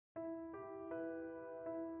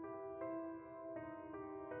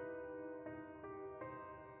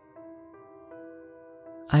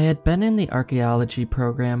I had been in the archaeology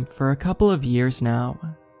program for a couple of years now,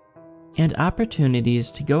 and opportunities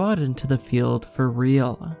to go out into the field for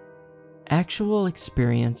real, actual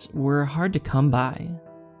experience were hard to come by.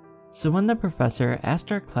 So when the professor asked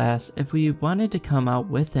our class if we wanted to come out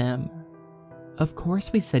with him, of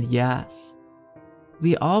course we said yes.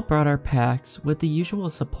 We all brought our packs with the usual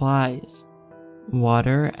supplies: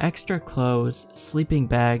 water, extra clothes, sleeping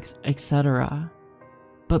bags, etc.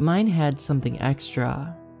 But mine had something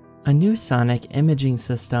extra. A new sonic imaging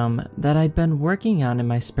system that I'd been working on in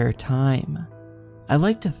my spare time. I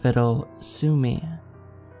like to fiddle, sue me.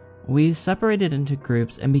 We separated into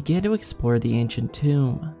groups and began to explore the ancient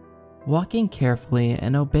tomb, walking carefully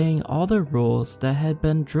and obeying all the rules that had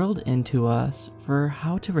been drilled into us for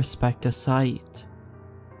how to respect a site.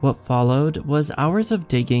 What followed was hours of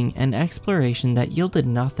digging and exploration that yielded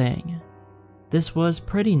nothing. This was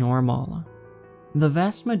pretty normal. The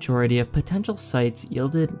vast majority of potential sites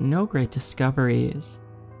yielded no great discoveries,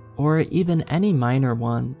 or even any minor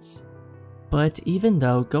ones. But even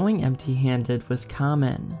though going empty-handed was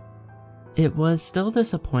common, it was still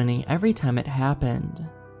disappointing every time it happened.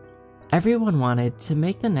 Everyone wanted to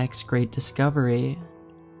make the next great discovery,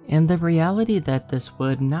 and the reality that this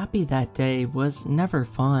would not be that day was never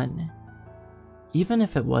fun, even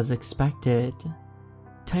if it was expected.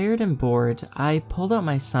 Tired and bored, I pulled out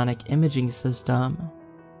my sonic imaging system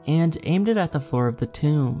and aimed it at the floor of the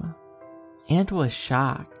tomb, and was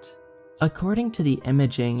shocked. According to the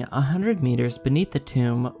imaging, 100 meters beneath the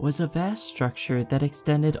tomb was a vast structure that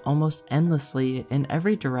extended almost endlessly in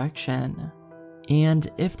every direction. And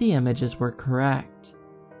if the images were correct,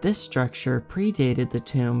 this structure predated the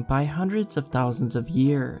tomb by hundreds of thousands of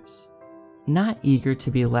years. Not eager to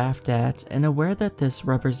be laughed at and aware that this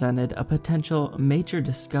represented a potential major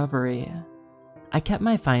discovery, I kept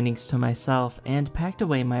my findings to myself and packed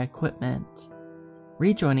away my equipment,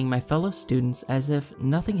 rejoining my fellow students as if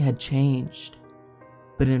nothing had changed.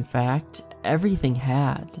 But in fact, everything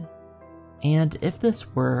had. And if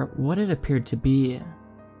this were what it appeared to be,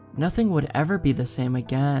 nothing would ever be the same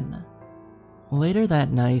again. Later that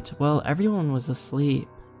night, while everyone was asleep,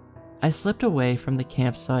 I slipped away from the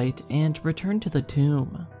campsite and returned to the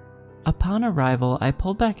tomb. Upon arrival, I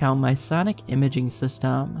pulled back out my sonic imaging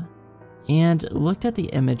system and looked at the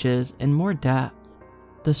images in more depth.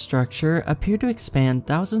 The structure appeared to expand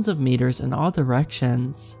thousands of meters in all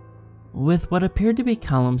directions, with what appeared to be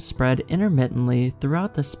columns spread intermittently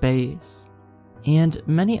throughout the space, and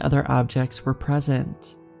many other objects were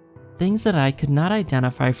present, things that I could not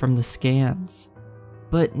identify from the scans.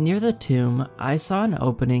 But near the tomb, I saw an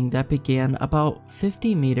opening that began about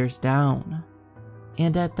 50 meters down,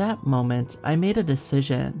 and at that moment I made a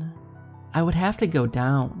decision. I would have to go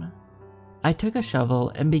down. I took a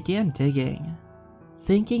shovel and began digging,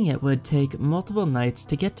 thinking it would take multiple nights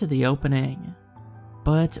to get to the opening.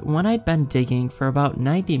 But when I'd been digging for about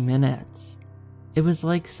 90 minutes, it was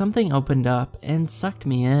like something opened up and sucked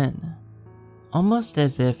me in, almost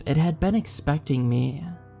as if it had been expecting me.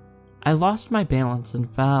 I lost my balance and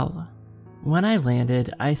fell. When I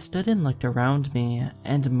landed, I stood and looked around me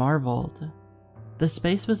and marveled. The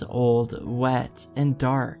space was old, wet, and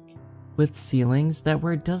dark, with ceilings that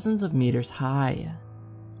were dozens of meters high,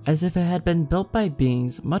 as if it had been built by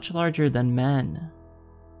beings much larger than men.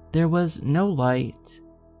 There was no light,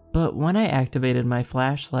 but when I activated my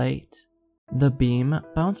flashlight, the beam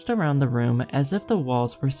bounced around the room as if the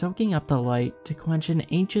walls were soaking up the light to quench an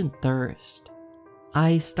ancient thirst.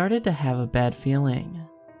 I started to have a bad feeling,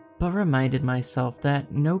 but reminded myself that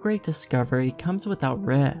no great discovery comes without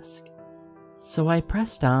risk. So I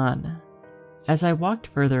pressed on. As I walked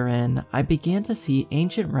further in, I began to see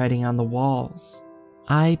ancient writing on the walls.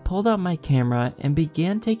 I pulled out my camera and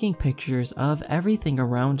began taking pictures of everything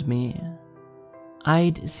around me.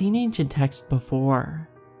 I'd seen ancient text before: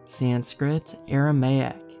 Sanskrit,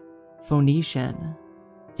 Aramaic, Phoenician.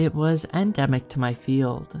 It was endemic to my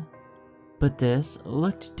field. But this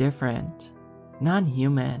looked different,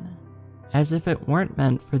 non-human, as if it weren't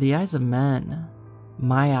meant for the eyes of men,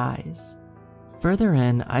 my eyes. Further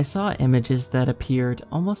in, I saw images that appeared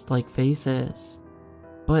almost like faces,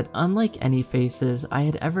 but unlike any faces I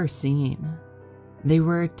had ever seen. They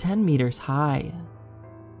were 10 meters high,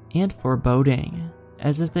 and foreboding,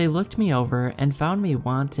 as if they looked me over and found me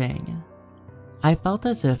wanting. I felt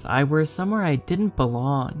as if I were somewhere I didn't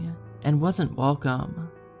belong and wasn't welcome.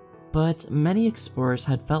 But many explorers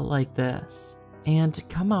had felt like this, and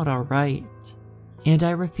come out alright, and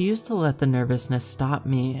I refused to let the nervousness stop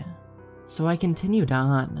me, so I continued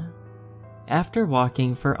on. After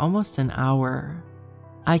walking for almost an hour,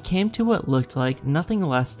 I came to what looked like nothing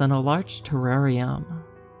less than a large terrarium.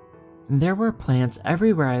 There were plants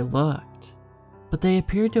everywhere I looked, but they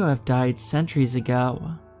appeared to have died centuries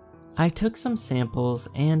ago. I took some samples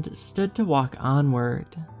and stood to walk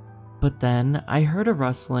onward, but then I heard a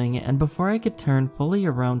rustling, and before I could turn fully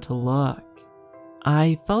around to look,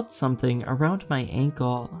 I felt something around my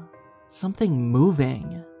ankle, something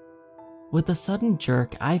moving. With a sudden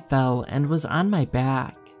jerk, I fell and was on my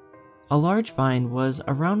back. A large vine was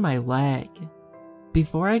around my leg.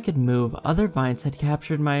 Before I could move, other vines had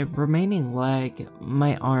captured my remaining leg,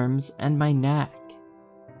 my arms, and my neck,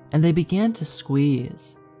 and they began to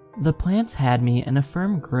squeeze. The plants had me in a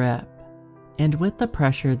firm grip, and with the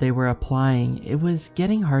pressure they were applying, it was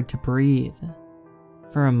getting hard to breathe.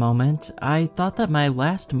 For a moment, I thought that my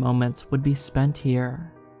last moments would be spent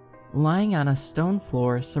here, lying on a stone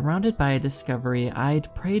floor surrounded by a discovery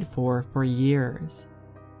I'd prayed for years.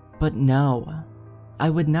 But no, I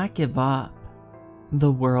would not give up.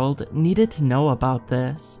 The world needed to know about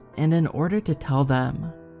this, and in order to tell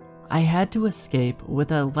them, I had to escape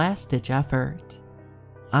with a last-ditch effort.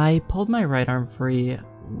 I pulled my right arm free.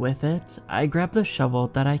 With it, I grabbed the shovel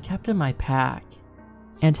that I kept in my pack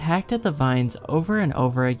and hacked at the vines over and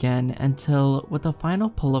over again until, with a final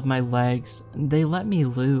pull of my legs, they let me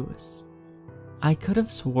loose. I could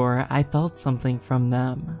have swore I felt something from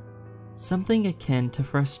them, something akin to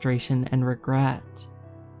frustration and regret.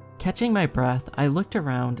 Catching my breath, I looked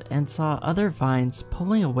around and saw other vines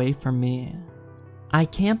pulling away from me. I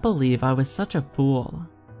can't believe I was such a fool.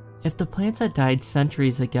 If the plants had died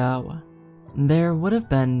centuries ago, there would have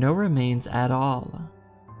been no remains at all.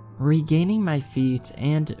 Regaining my feet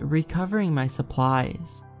and recovering my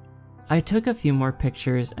supplies, I took a few more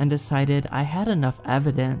pictures and decided I had enough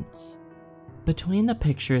evidence. Between the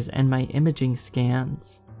pictures and my imaging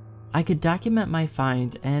scans, I could document my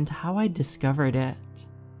find and how I discovered it.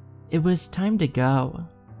 It was time to go.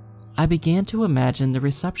 I began to imagine the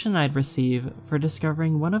reception I'd receive for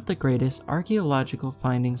discovering one of the greatest archaeological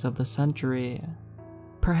findings of the century.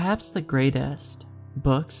 Perhaps the greatest.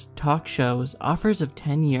 Books, talk shows, offers of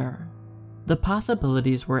tenure. The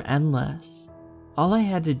possibilities were endless. All I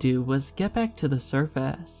had to do was get back to the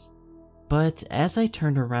surface. But as I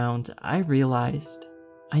turned around, I realized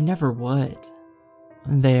I never would.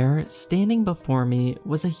 There, standing before me,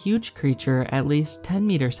 was a huge creature at least 10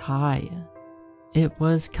 meters high. It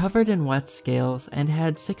was covered in wet scales and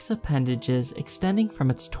had 6 appendages extending from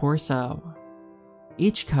its torso,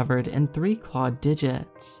 each covered in 3 clawed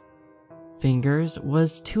digits. Fingers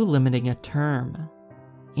was too limiting a term,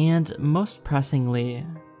 and most pressingly,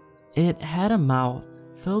 it had a mouth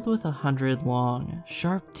filled with 100 long,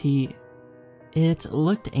 sharp teeth. It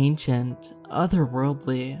looked ancient,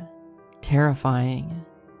 otherworldly, terrifying,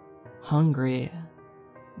 hungry.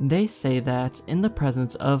 They say that in the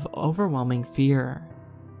presence of overwhelming fear,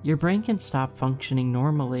 your brain can stop functioning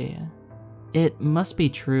normally. It must be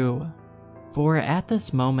true, for at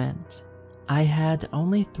this moment, I had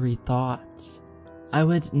only 3 thoughts. I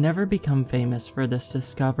would never become famous for this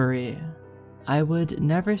discovery. I would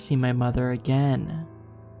never see my mother again.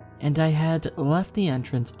 And I had left the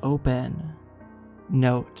entrance open.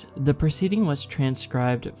 Note, the proceeding was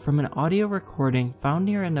transcribed from an audio recording found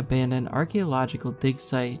near an abandoned archaeological dig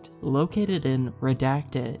site located in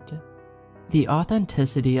Redacted. The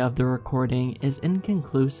authenticity of the recording is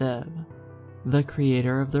inconclusive. The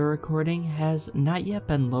creator of the recording has not yet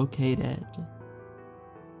been located.